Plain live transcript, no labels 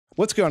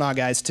What's going on,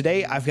 guys?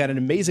 Today I've got an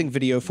amazing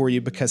video for you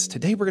because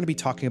today we're going to be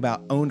talking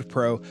about Owned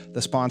Pro,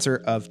 the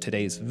sponsor of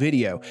today's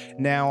video.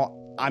 Now,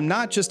 I'm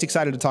not just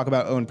excited to talk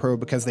about Owned Pro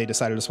because they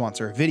decided to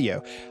sponsor a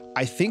video.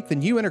 I think the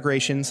new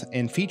integrations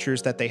and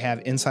features that they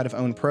have inside of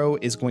Owned Pro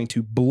is going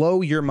to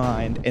blow your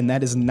mind, and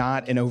that is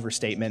not an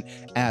overstatement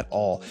at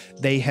all.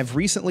 They have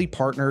recently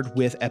partnered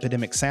with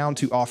Epidemic Sound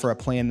to offer a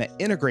plan that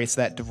integrates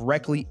that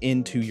directly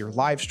into your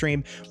live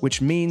stream, which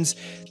means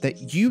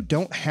that you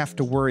don't have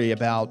to worry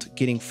about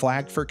getting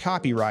flagged for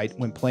copyright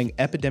when playing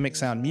Epidemic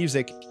Sound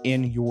music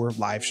in your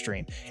live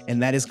stream.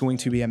 And that is going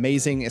to be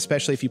amazing,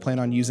 especially if you plan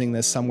on using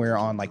this somewhere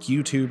on like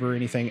YouTube or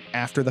anything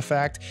after the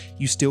fact.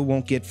 You still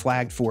won't get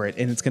flagged for it,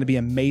 and it's going to be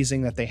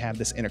amazing that they have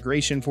this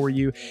integration for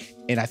you,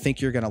 and I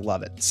think you're going to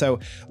love it. So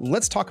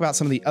let's talk about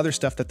some of the other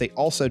stuff that they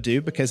also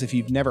do, because if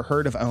you've never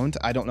heard of Owned,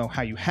 I don't know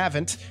how you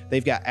haven't.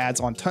 They've got ads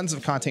on tons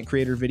of content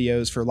creator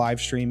videos for live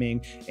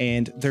streaming,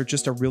 and they're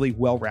just a really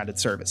well-rounded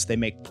service. They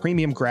make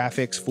premium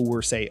graphics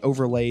for, say,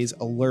 overlays,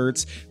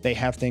 alerts. They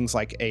have things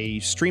like a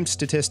stream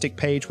statistic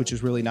page, which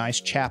is really nice,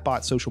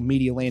 Chatbot social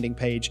media landing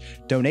page,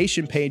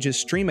 donation pages,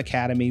 Stream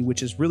Academy,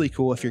 which is really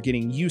cool if you're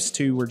getting used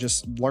to or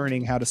just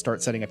learning how to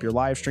start setting up your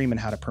live stream and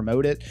how to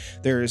promote it.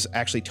 There's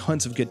actually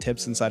tons of good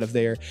tips inside of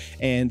there,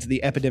 and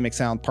the Epidemic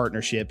Sound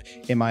partnership,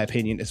 in my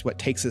opinion, is what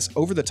takes this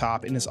over the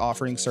top and is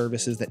offering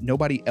services that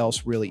nobody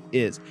else really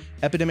is.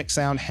 Epidemic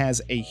Sound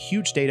has a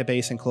huge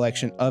database and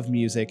collection of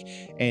music,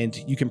 and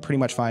you can pretty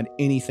much find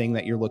anything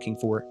that you're looking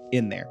for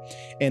in there.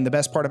 And the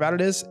best part about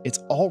it is it's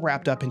all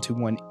wrapped up into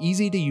one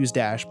easy to use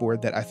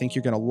dashboard that I think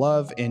you're going to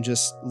love, and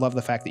just love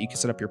the fact that you can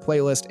set up your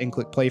playlist and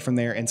click play from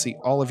there and see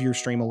all of your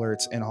stream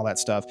alerts and all that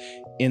stuff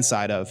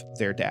inside of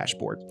their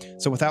dashboard.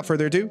 So without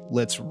further ado,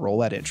 let's roll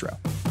that intro.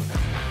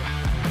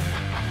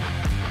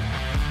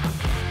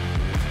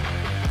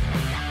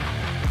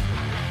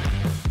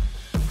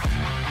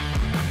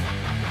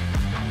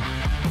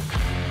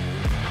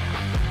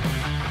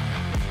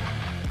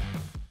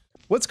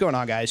 What's going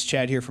on, guys?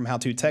 Chad here from How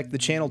To Tech, the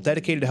channel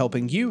dedicated to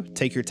helping you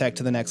take your tech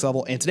to the next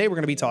level. And today we're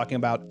going to be talking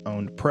about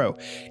Owned Pro.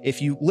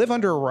 If you live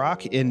under a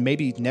rock and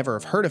maybe never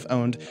have heard of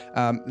Owned,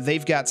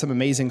 they've got some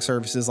amazing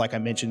services like I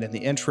mentioned in the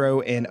intro,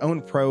 and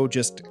Owned Pro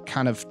just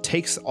kind of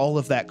takes all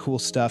of that cool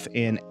stuff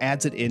and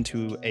adds it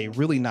into a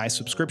really nice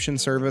subscription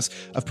service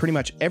of pretty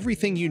much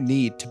everything you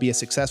need to be a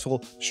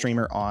successful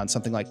streamer on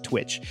something like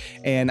Twitch.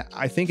 And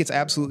I think it's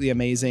absolutely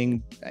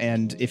amazing.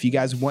 And if you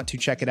guys want to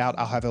check it out,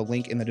 I'll have a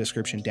link in the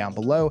description down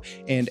below,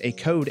 and a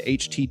code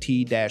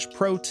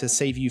HTT-PRO to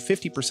save you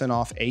 50%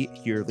 off a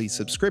yearly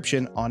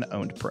subscription on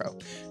Owned Pro.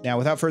 Now,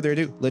 without further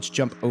ado, let's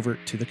jump over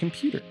to the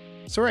computer.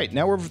 So right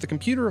now we're over the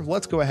computer,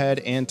 let's go ahead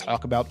and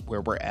talk about where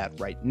we're at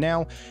right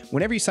now.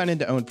 Whenever you sign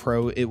into Owned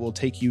Pro, it will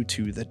take you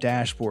to the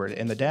dashboard,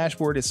 and the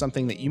dashboard is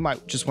something that you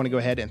might just want to go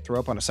ahead and throw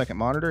up on a second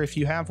monitor if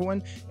you have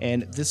one.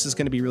 And this is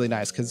going to be really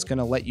nice because it's going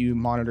to let you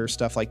monitor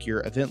stuff like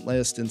your event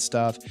list and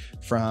stuff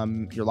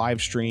from your live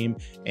stream,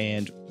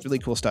 and really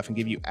cool stuff, and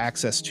give you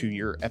access to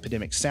your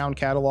Epidemic Sound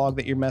catalog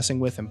that you're messing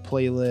with, and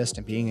playlist,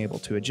 and being able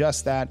to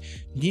adjust that,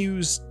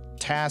 news,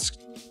 tasks,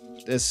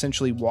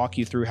 essentially walk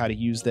you through how to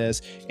use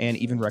this, and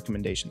even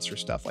recommendations for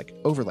stuff like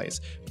overlays.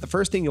 The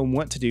first thing you'll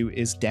want to do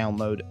is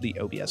download the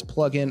OBS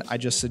plugin. I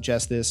just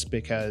suggest this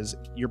because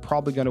you're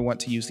probably going to want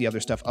to use the other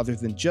stuff other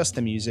than just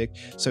the music.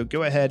 So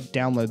go ahead,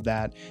 download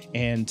that,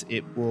 and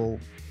it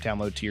will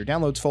download to your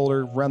downloads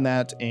folder, run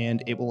that,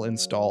 and it will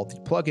install the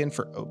plugin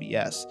for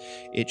OBS.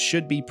 It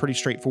should be pretty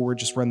straightforward.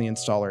 Just run the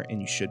installer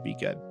and you should be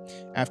good.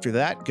 After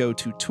that, go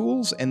to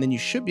Tools, and then you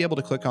should be able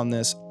to click on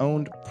this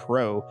Owned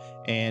Pro,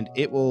 and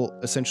it will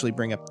essentially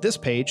bring up this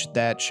page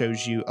that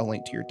shows you a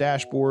link to your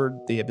dashboard,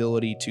 the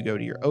ability to go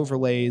to your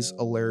overlays,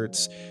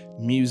 alerts,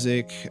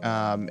 music,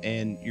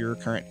 and your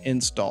current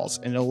installs,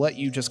 and it'll let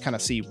you just kind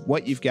of see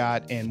what you've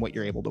got and what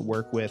you're able to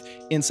work with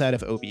inside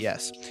of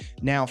OBS.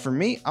 Now for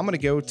me, I'm going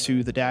to go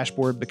to the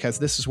dashboard because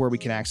this is where we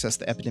can access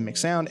the Epidemic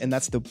Sound, and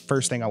that's the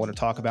first thing I want to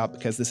talk about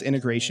because this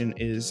integration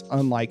is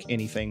unlike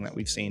anything that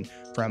we've seen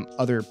from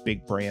other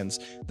big brands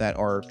that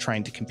are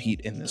trying to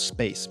compete in this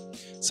space.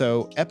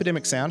 So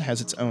Epidemic Sound has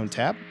its own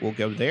tab. We'll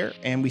go there,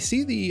 and we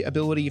see the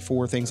ability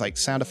for things like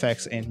sound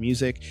effects and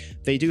music.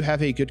 They do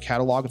have a good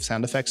catalog of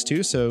sound effects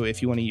too, so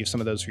if you want to use some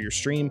of those for your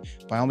stream,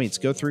 by all means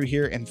go through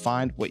here and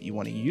find what you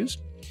want to use.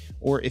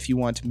 Or if you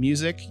want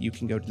music, you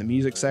can go to the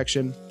music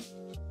section.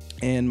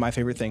 And my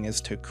favorite thing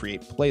is to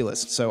create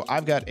playlists. So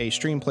I've got a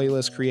stream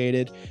playlist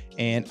created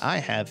and I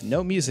have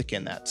no music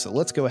in that. So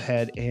let's go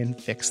ahead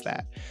and fix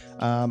that.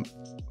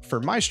 For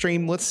my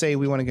stream, let's say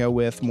we want to go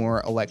with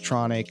more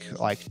electronic,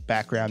 like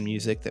background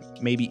music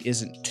that maybe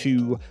isn't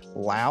too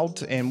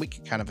loud, and we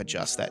can kind of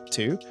adjust that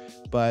too.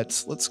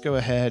 But let's go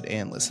ahead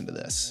and listen to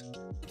this.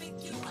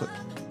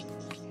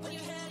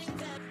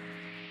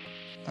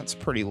 That's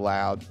pretty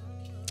loud.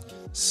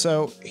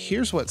 So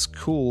here's what's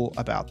cool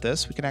about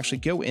this. We can actually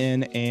go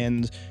in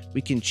and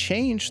we can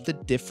change the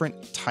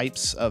different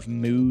types of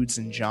moods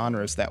and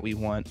genres that we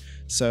want.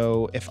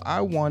 So if I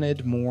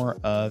wanted more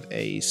of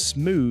a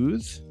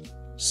smooth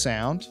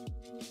sound,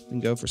 we can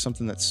go for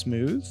something that's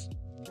smooth.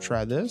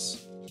 Try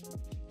this.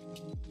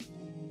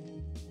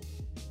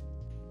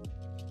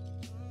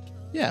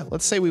 yeah,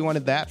 let's say we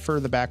wanted that for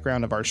the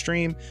background of our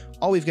stream.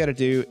 All we've got to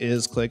do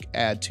is click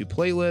add to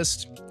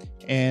playlist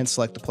and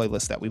select the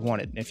playlist that we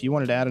wanted. And if you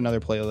wanted to add another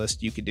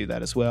playlist, you could do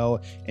that as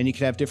well. And you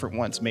could have different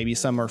ones. Maybe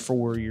some are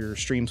for your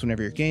streams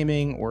whenever you're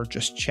gaming or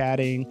just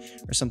chatting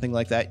or something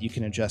like that. You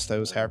can adjust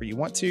those however you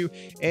want to,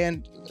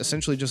 and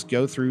essentially just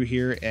go through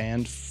here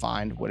and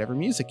find whatever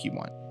music you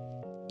want.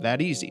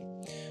 That easy.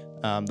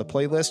 The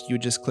playlist, you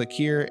would just click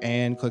here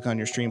and click on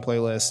your stream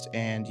playlist,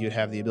 and you'd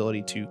have the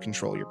ability to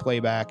control your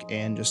playback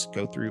and just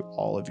go through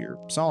all of your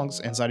songs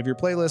inside of your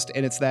playlist.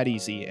 And it's that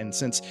easy. And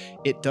since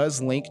it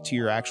does link to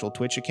your actual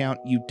Twitch account,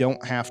 you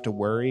don't have to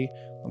worry.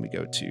 Let me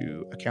go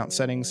to account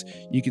settings.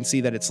 You can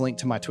see that it's linked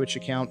to my Twitch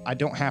account. I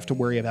don't have to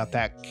worry about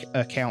that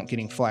account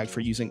getting flagged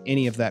for using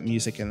any of that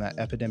music in that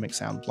Epidemic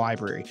sound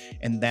library.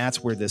 And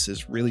that's where this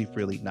is really,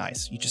 really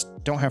nice. You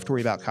just don't have to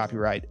worry about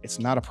copyright. It's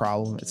not a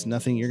problem. It's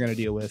nothing you're going to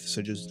deal with.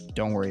 So just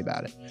don't worry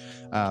about it.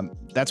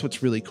 That's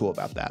what's really cool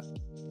about that.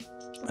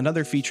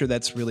 Another feature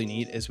that's really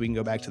neat is we can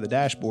go back to the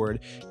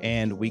dashboard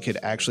and we could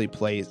actually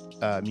play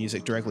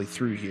music directly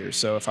through here.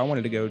 So if I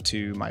wanted to go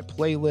to my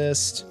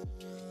playlist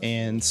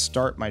and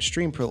start my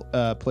stream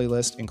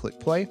playlist and click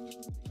play,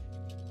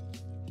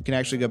 you can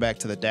actually go back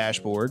to the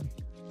dashboard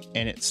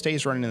and it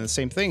stays running in the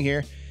same thing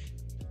here.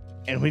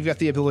 And we've got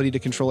the ability to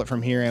control it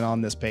from here and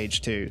on this page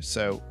too.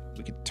 So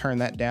we could turn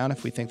that down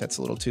if we think that's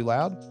a little too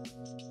loud.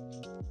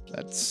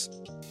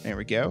 There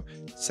we go.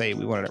 Say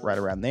we wanted it right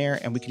around there,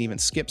 and we can even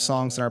skip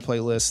songs in our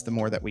playlist the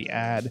more that we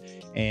add.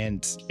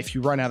 And if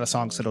you run out of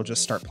songs, it'll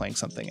just start playing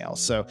something else.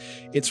 So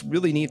it's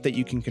really neat that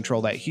you can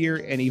control that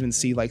here and even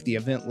see like the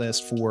event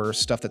list for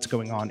stuff that's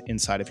going on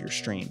inside of your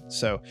stream.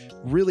 So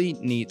really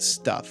neat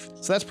stuff.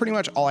 So that's pretty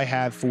much all I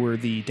have for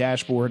the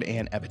dashboard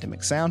and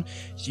Epidemic Sound.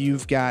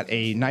 You've got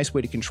a nice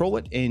way to control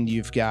it, and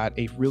you've got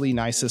a really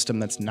nice system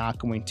that's not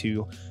going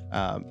to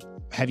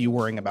have you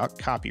worrying about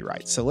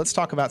copyright. So let's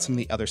talk about some of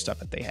the other stuff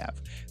that they have.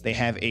 They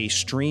have a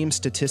stream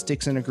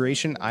statistics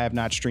integration. I have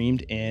not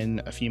streamed in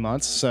a few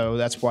months, so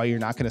that's why you're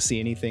not going to see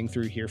anything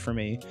through here for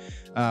me.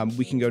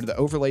 We can go to the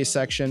overlay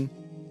section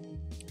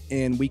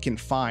and we can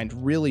find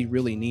really,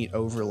 really neat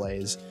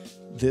overlays.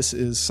 This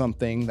is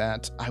something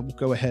that I will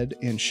go ahead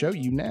and show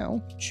you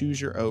now. Choose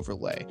your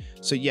overlay.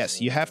 So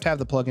yes, you have to have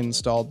the plugin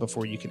installed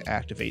before you can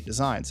activate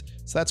designs.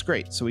 So that's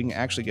great. So we can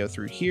actually go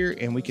through here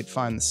and we could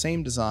find the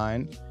same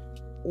design,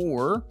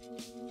 or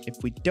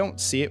if we don't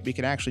see it, we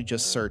can actually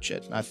just search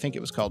it. I think it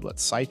was called what?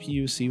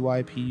 CYPU,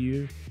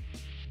 CYPU.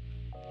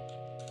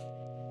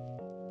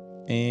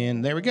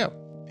 And there we go.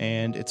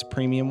 And it's a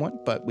premium one,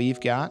 but we've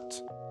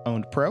got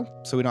Owned Pro,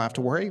 so we don't have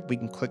to worry. We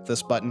can click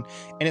this button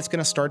and it's going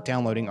to start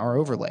downloading our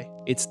overlay.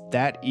 It's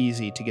that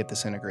easy to get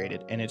this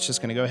integrated, and it's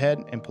just going to go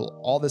ahead and pull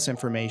all this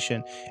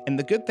information. And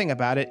the good thing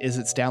about it is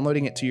it's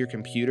downloading it to your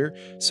computer,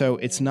 so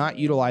it's not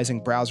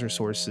utilizing browser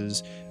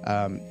sources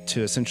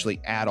to essentially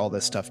add all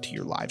this stuff to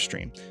your live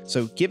stream.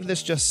 So give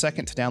this just a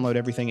second to download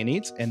everything it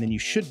needs, and then you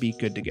should be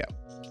good to go.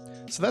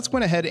 So that's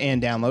went ahead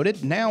and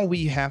downloaded. Now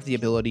we have the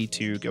ability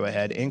to go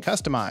ahead and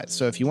customize.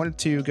 So if you wanted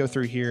to go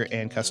through here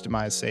and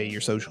customize, say, your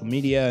social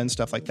media and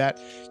stuff like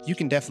that, you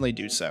can definitely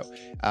do so.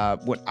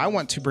 What I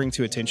want to bring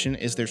to attention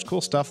is there's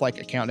cool stuff like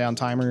a countdown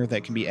timer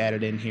that can be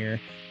added in here.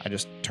 I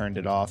just turned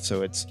it off,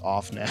 so it's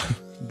off now,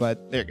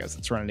 but there it goes.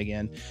 It's running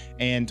again.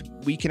 And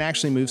we can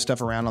actually move stuff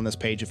around on this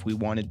page if we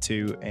wanted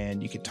to,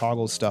 and you could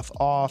toggle stuff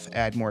off,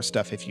 add more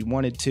stuff if you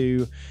wanted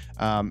to.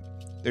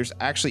 There's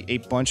actually a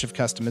bunch of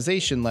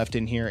customization left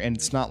in here, and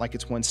it's not like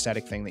it's one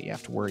static thing that you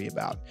have to worry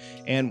about.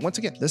 And once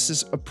again, this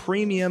is a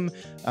premium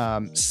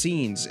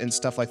scenes and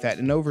stuff like that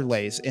and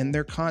overlays, and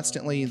they're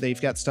constantly, they've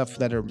got stuff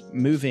that are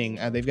moving.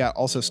 They've got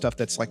also stuff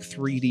that's like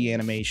 3D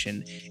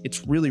animation.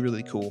 It's really,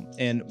 really cool.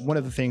 And one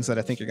of the things that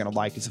I think you're going to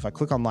like is if I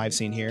click on live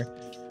scene here,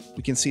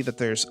 we can see that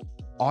there's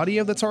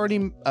audio that's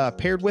already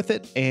paired with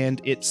it,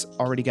 and it's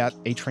already got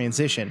a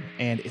transition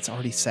and it's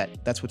already set.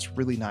 That's what's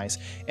really nice.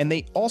 And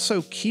they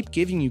also keep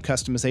giving you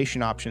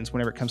customization options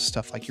whenever it comes to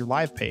stuff like your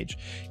live page.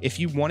 If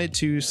you wanted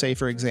to, say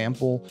for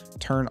example,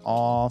 turn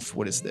off,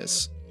 what is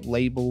this?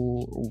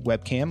 Label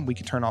webcam, we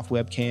could turn off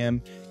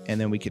webcam,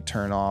 and then we could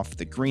turn off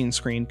the green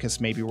screen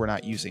because maybe we're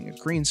not using a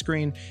green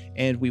screen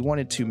and we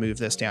wanted to move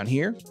this down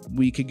here.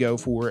 We could go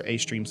for a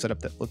stream setup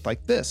that looked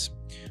like this,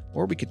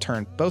 or we could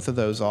turn both of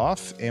those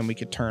off and we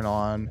could turn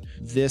on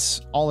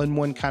this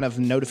all-in-one kind of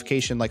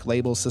notification like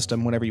label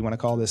system, whatever you want to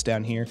call this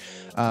down here.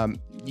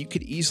 You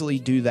could easily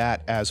do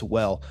that as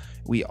well.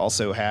 We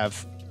also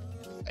have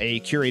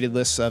a curated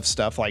list of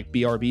stuff like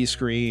BRB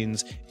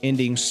screens,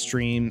 ending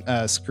stream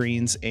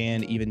screens,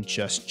 and even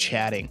just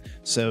chatting.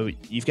 So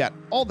you've got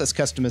all this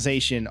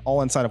customization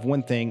all inside of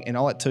one thing, and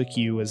all it took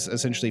you was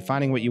essentially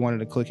finding what you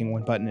wanted and clicking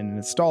one button and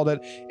installed it,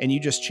 and you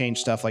just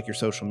changed stuff like your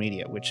social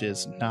media, which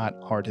is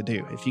not hard to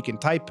do. If you can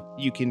type,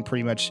 you can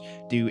pretty much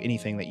do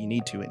anything that you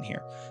need to in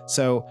here.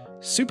 So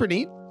super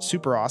neat,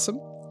 super awesome.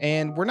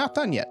 And we're not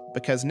done yet,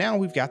 because now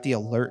we've got the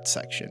alert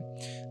section.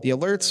 The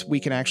alerts we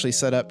can actually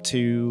set up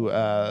to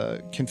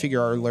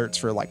configure our alerts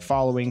for like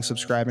following,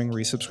 subscribing,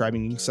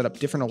 resubscribing. You can set up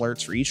different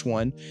alerts for each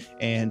one,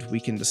 and we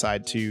can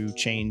decide to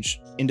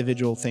change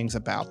individual things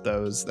about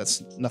those.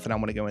 That's nothing I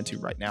want to go into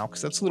right now,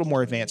 because that's a little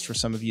more advanced for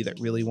some of you that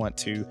really want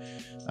to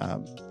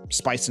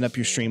spicing up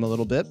your stream a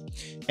little bit.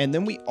 And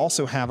then we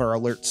also have our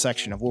alert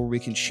section of where we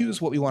can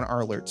choose what we want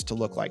our alerts to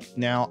look like.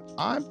 Now,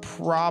 I'm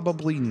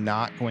probably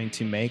not going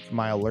to make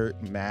my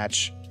alert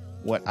match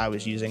what I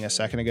was using a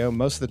second ago.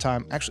 Most of the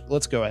time, actually,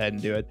 let's go ahead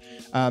and do it.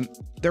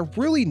 They're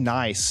really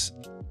nice.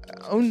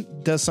 Own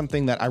does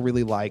something that I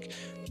really like.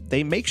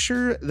 They make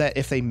sure that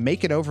if they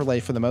make an overlay,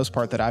 for the most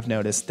part that I've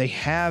noticed, they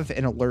have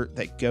an alert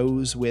that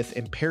goes with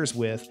and pairs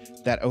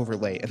with that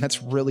overlay. And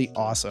that's really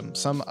awesome.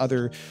 Some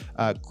other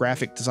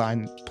graphic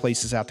design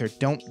places out there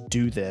don't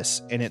do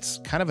this, and it's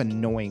kind of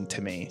annoying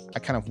to me. I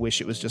kind of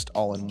wish it was just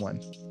all in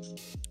one.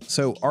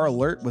 So our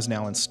alert was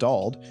now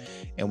installed,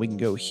 and we can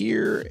go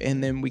here,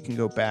 and then we can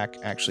go back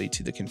actually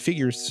to the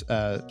configures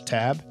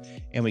tab,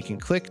 and we can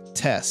click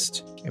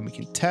test, and we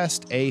can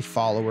test a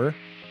follower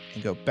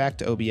and go back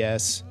to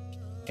OBS.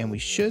 And we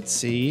should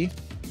see,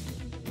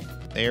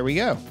 there we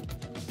go.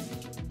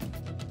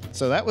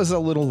 So that was a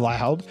little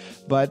loud,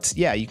 but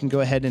yeah, you can go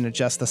ahead and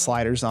adjust the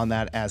sliders on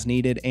that as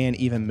needed, and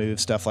even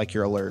move stuff like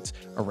your alerts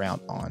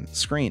around on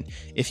screen.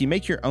 If you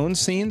make your own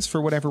scenes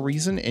for whatever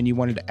reason and you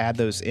wanted to add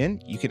those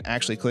in, you can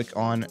actually click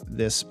on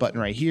this button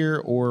right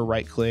here, or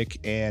right click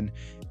and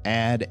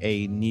add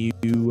a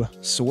new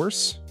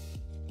source,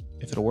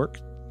 if it'll work.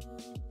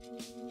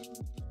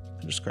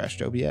 I just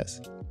crashed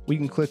OBS. We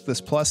can click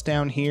this plus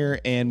down here,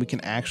 and we can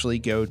actually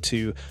go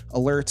to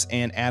alerts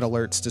and add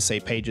alerts to say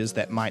pages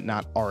that might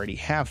not already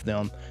have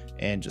them,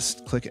 and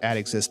just click add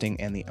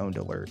existing and the owned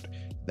alert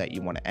that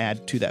you want to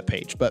add to that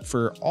page. But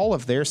for all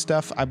of their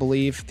stuff, I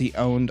believe the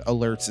owned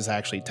alerts is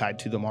actually tied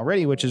to them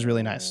already, which is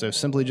really nice. So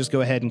simply just go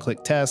ahead and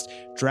click test,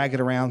 drag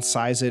it around,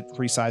 size it,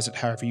 resize it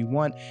however you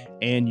want,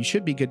 and you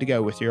should be good to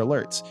go with your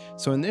alerts.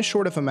 So in this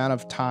short of amount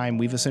of time,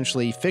 we've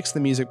essentially fixed the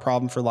music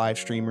problem for live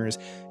streamers.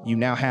 You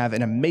now have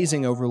an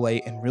amazing overlay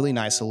and really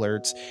nice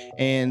alerts.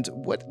 And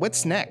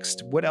what's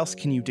next? What else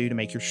can you do to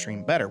make your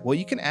stream better? Well,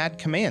 you can add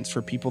commands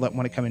for people that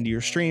want to come into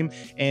your stream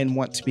and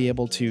want to be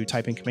able to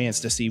type in commands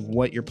to see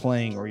what you're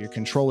playing, or your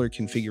controller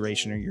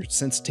configuration, or your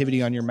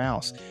sensitivity on your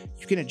mouse.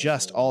 You can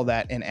adjust all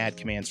that and add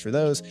commands for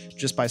those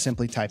just by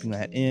simply typing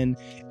that in,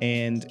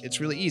 and it's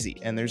really easy.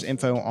 And there's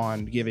info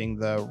on giving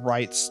the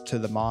rights to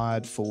the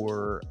mod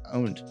for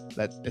owned.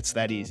 It's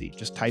that easy.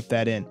 Just type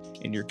that in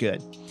and you're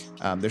good.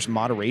 There's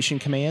moderation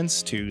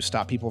commands to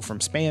stop people from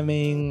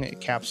spamming,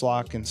 caps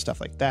lock, and stuff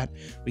like that.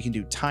 We can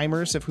do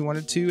timers if we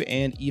wanted to,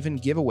 and even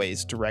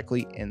giveaways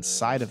directly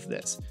inside of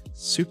this.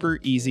 Super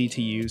easy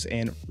to use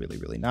and really,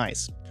 really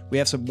nice. We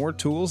have some more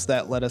tools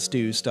that let us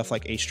do stuff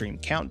like a stream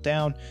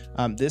countdown.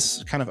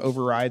 This kind of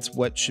overrides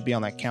what should be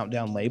on that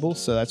countdown label,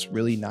 so that's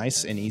really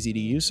nice and easy to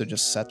use. So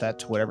just set that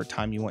to whatever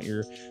time you want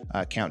your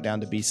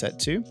countdown to be set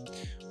to.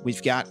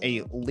 We've got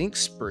a link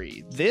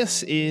spree.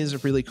 This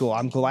is really cool.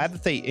 I'm glad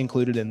that they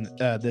included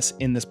this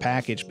in this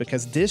package,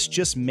 because this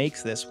just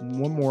makes this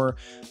one more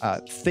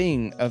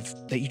thing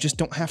that you just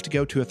don't have to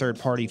go to a third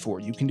party for.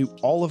 You can do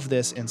all of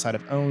this inside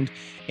of Owned,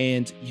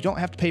 and you don't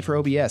have to pay for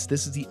OBS.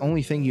 This is the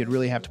only thing you'd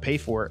really have to pay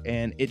for,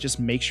 and it just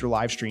makes your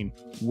live stream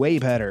way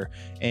better.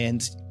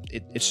 And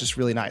it's just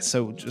really nice.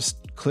 So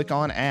just click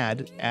on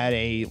add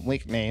a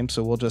link name.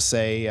 So we'll just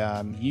say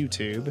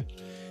YouTube.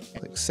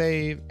 Click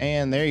save,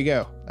 and there you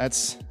go.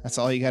 That's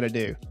all you got to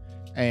do,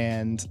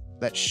 and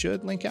that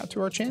should link out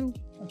to our channel.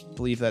 I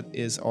believe that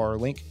is our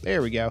link.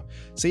 There we go.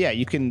 So yeah,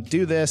 you can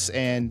do this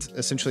and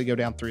essentially go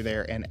down through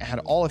there and add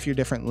all of your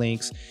different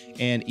links,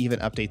 and even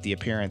update the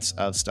appearance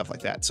of stuff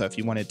like that. So if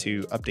you wanted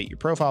to update your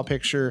profile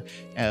picture,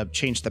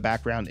 change the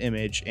background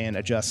image, and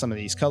adjust some of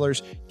these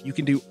colors, you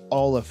can do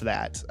all of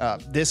that.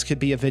 This could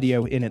be a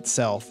video in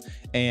itself,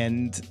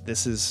 and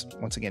this is,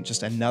 once again,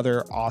 just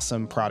another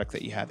awesome product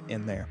that you have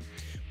in there.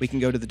 We can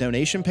go to the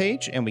donation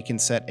page, and we can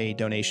set a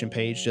donation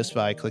page just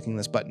by clicking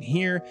this button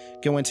here,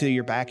 go into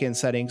your backend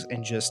settings,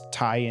 and just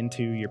tie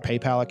into your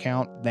PayPal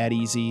account. That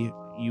easy.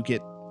 You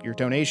get your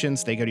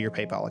donations, they go to your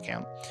PayPal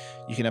account.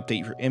 You can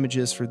update your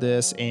images for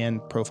this,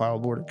 and profile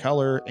border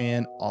color,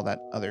 and all that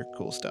other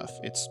cool stuff.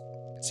 It's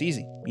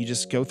easy. You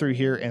just go through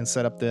here and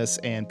set up this,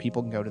 and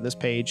people can go to this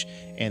page,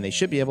 and they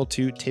should be able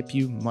to tip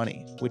you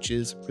money, which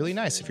is really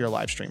nice if you're a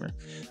live streamer.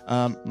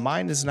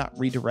 Mine is not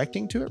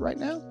redirecting to it right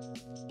now.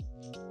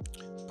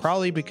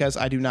 Probably because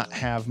I do not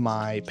have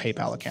my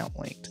PayPal account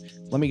linked.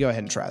 Let me go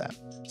ahead and try that.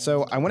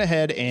 So I went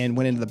ahead and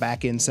went into the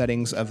back end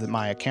settings of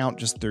my account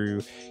just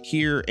through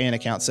here and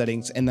account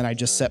settings. And then I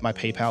just set my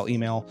PayPal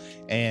email,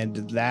 and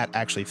that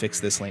actually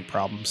fixed this link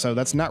problem. So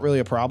that's not really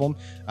a problem.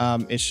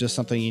 It's just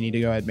something you need to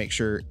go ahead and make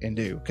sure and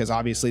do, because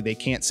obviously they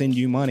can't send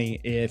you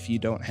money if you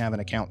don't have an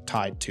account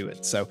tied to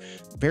it. So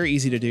very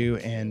easy to do,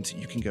 and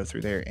you can go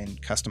through there and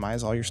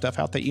customize all your stuff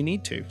out that you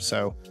need to.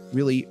 So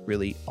really,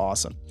 really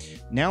awesome.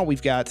 Now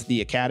we've got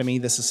the Academy.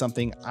 This is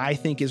something I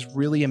think is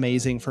really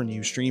amazing for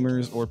new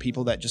streamers or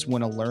people that just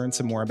want to learn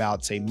some more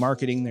about, say,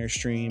 marketing their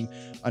stream,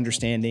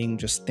 understanding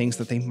just things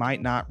that they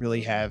might not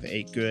really have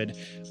a good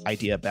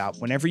idea about.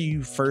 Whenever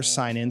you first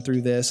sign in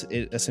through this,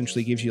 it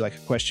essentially gives you like a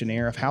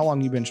questionnaire of how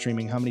long you've been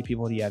streaming, how many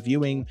people do you have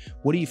viewing,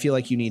 what do you feel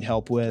like you need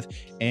help with,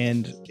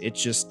 and it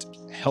just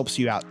helps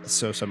you out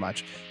so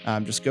much.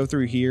 Just go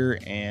through here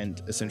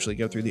and essentially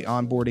go through the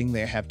onboarding.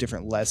 They have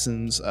different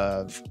lessons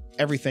of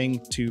everything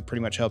to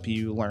pretty much help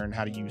you learn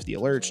how to use the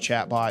alerts,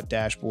 chatbot,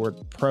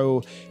 dashboard,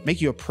 pro,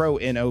 make you a pro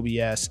in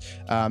OBS.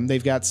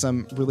 They've got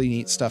some really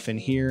neat stuff in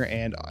here,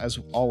 and as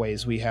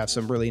always, we have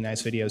some really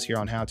nice videos here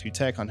on How to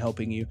Tech on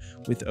helping you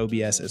with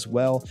OBS as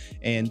well.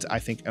 And I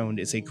think Owned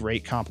is a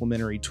great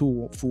complementary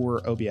tool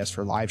for OBS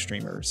for live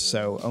streamers.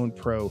 So Owned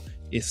Pro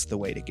is the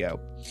way to go.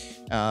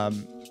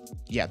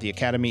 Yeah, the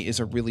Academy is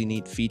a really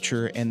neat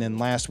feature. And then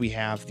last we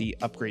have the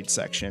upgrade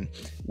section,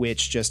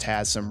 which just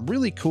has some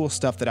really cool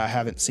stuff that I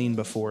haven't seen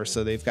before.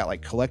 So they've got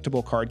like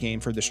collectible card game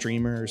for the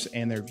streamers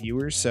and their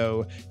viewers.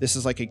 So this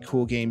is like a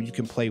cool game you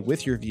can play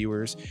with your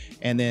viewers,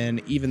 and then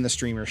even the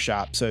streamer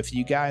shop. So if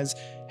you guys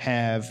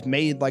have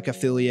made like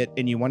affiliate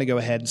and you want to go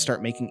ahead and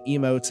start making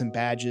emotes and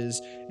badges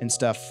and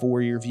stuff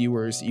for your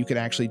viewers, you can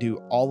actually do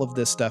all of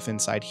this stuff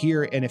inside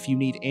here. And if you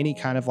need any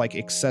kind of like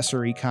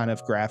accessory kind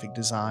of graphic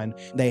design,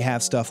 they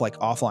have stuff like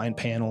offline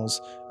panels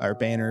or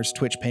banners,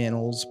 Twitch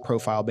panels,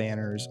 profile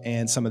banners,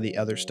 and some of the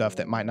other stuff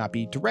that might not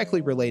be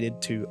directly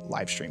related to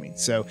live streaming.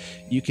 So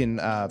you can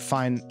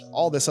find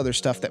all this other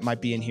stuff that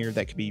might be in here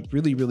that could be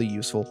really, really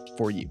useful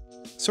for you.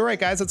 So all right,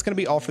 guys, that's going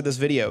to be all for this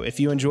video. If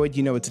you enjoyed,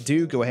 you know what to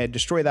do. Go ahead,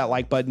 destroy that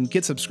like button,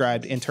 get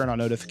subscribed, and turn on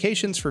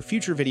notifications for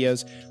future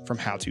videos from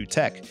How to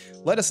Tech.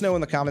 Let us know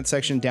in the comment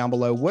section down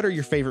below, what are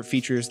your favorite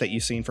features that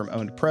you've seen from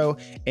Owned Pro,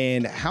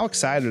 and how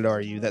excited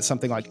are you that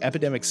something like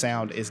Epidemic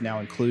sound is now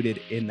included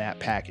in that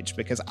package?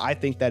 Because I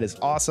think that is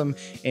awesome.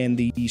 And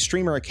the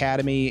Streamer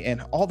Academy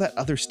and all that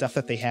other stuff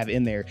that they have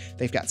in there,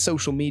 they've got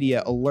social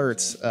media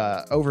alerts,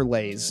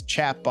 overlays,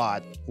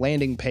 chatbot,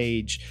 landing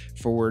page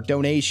for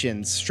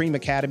donations, Stream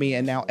Academy,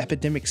 and now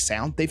Epidemic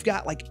sound. They've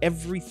got like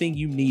everything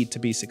you need to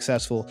be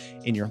successful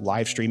in your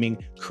live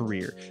streaming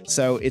career.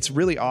 So it's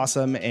really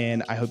awesome,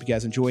 and I hope you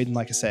guys enjoyed. And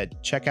like I said,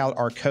 check out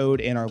our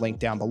code and our link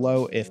down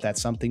below if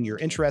that's something you're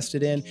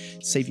interested in.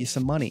 Save you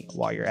some money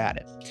while you're at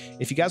it.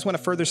 If you guys want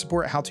to further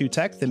support How to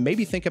Tech, then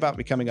maybe think about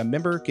becoming a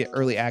member, get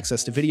early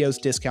access to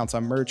videos, discounts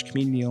on merch,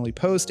 community-only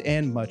posts,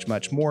 and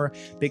much more.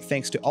 Big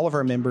thanks to all of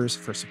our members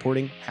for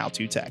supporting How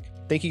to Tech.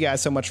 Thank you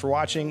guys so much for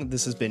watching.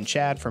 This has been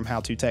Chad from How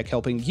to Tech,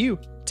 helping you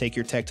take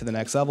your tech to the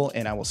next level,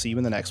 and I will see you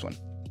in the next one.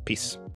 Peace.